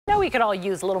we could all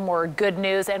use a little more good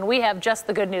news, and we have just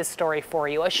the good news story for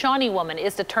you. A Shawnee woman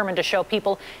is determined to show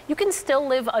people you can still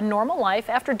live a normal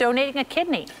life after donating a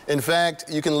kidney. In fact,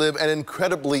 you can live an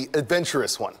incredibly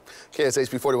adventurous one.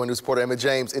 KSHB 41 News reporter Emma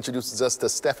James introduces us to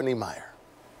Stephanie Meyer.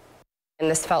 And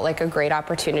this felt like a great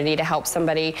opportunity to help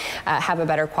somebody have a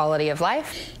better quality of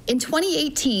life. In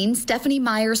 2018, Stephanie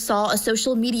Meyer saw a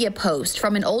social media post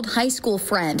from an old high school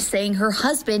friend saying her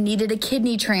husband needed a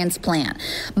kidney transplant.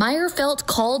 Meyer felt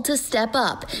called to step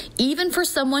up, even for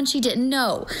someone she didn't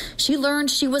know. She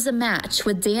learned she was a match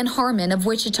with Dan Harmon of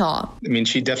Wichita. I mean,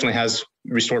 she definitely has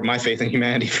restored my faith in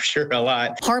humanity for sure a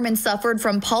lot. Harmon suffered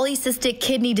from polycystic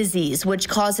kidney disease, which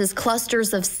causes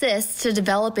clusters of cysts to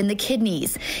develop in the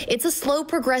kidneys. It's a slow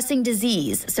progressing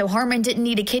disease, so Harmon didn't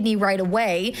need a kidney right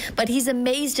away, but he's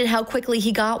amazed at how quickly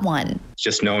he got one.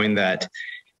 Just knowing that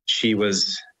she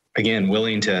was, again,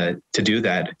 willing to do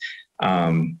that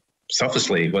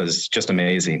selflessly was just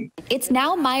amazing. It's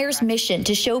now Meyer's mission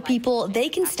to show people they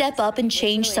can step up and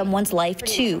change someone's life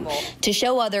too. To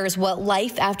show others what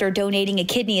life after donating a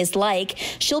kidney is like,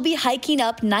 she'll be hiking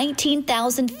up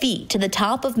 19,000 feet to the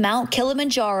top of Mount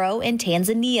Kilimanjaro in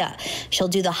Tanzania. She'll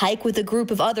do the hike with a group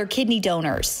of other kidney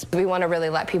donors. We want to really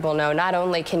let people know not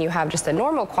only can you have just a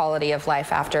normal quality of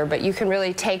life after, but you can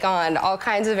really take on all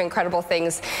kinds of incredible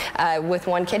things with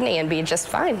one kidney and be just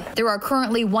fine. There are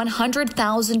currently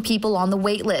 100,000 people on the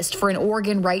wait list for an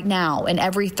organ right now, and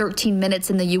every 13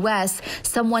 minutes in the U.S.,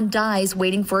 someone dies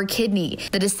waiting for a kidney.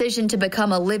 The decision to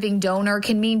become a living donor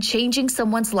can mean changing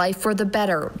someone's life for the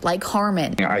better, like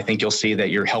Harmon. I think you'll see that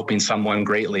you're helping someone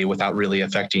greatly without really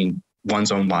affecting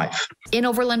one's own life. In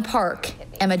Overland Park,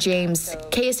 Emma James,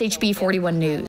 KSHB 41 News.